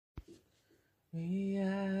May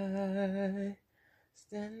I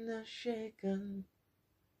stand unshaken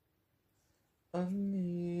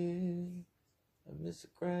amid the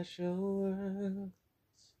crash of worlds?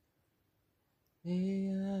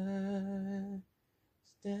 May I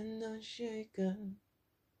stand unshaken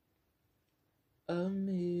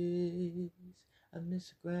amid the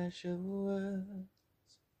crash of worlds?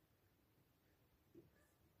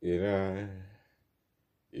 Did I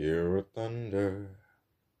hear a thunder?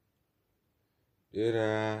 Did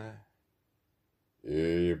I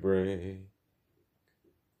hear you break?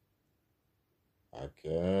 I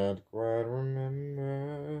can't quite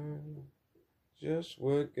remember just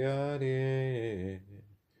what got in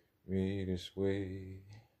me this way.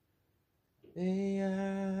 May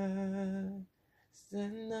I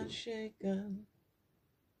stand unshaken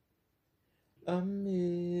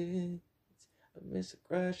amidst the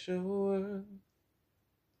crash of worlds?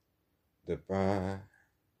 The pines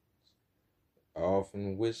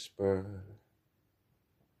often whisper,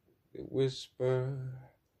 they whisper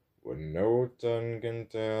what no tongue can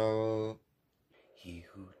tell. He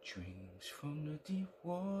who drinks from the deep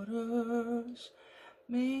waters,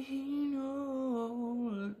 may he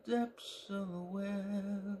know the depths of the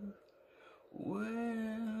well.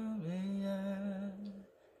 Where may I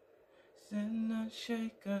stand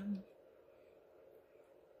unshaken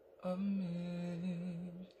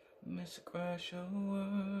amid the crash of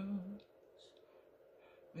worlds?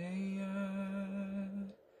 May I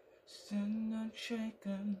stand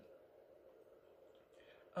unshaken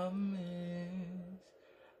amid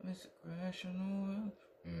the crash of the world?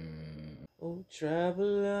 Oh,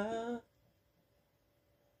 traveler,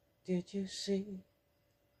 did you see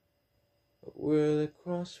where the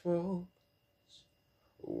crossroads?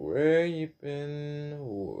 Where you been?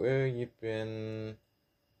 Where you been?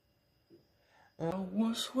 I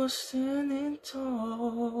once was standing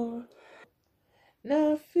tall.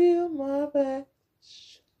 Now I feel my back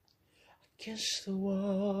against the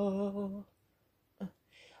wall.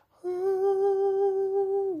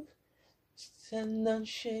 Ooh, stand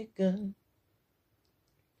unshaken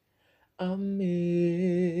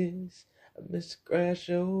amidst the crash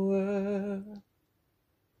of world.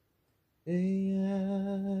 May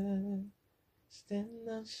I stand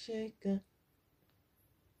unshaken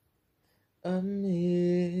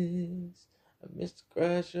amidst the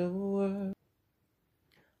crash of world.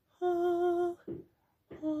 Oh,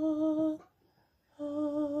 oh,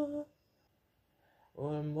 oh.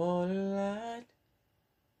 One more light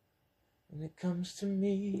when it comes to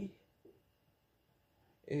me.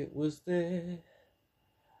 It was there,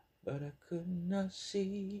 but I could not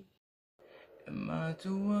see. Am I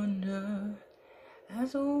to wonder,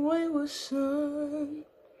 as a wayward son,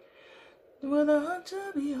 will the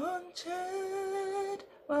hunter be hunted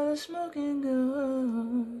by the smoking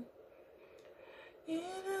gun? Yet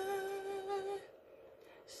I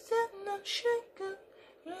stand unshaken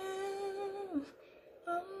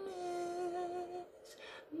amidst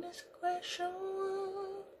this crash of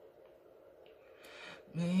world.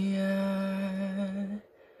 May I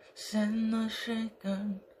stand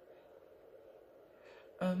unshaken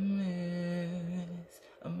amidst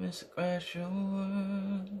the crash of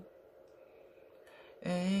world.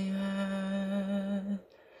 May I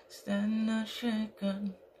stand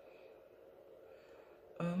unshaken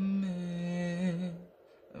amidst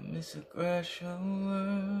the crash of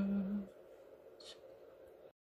world.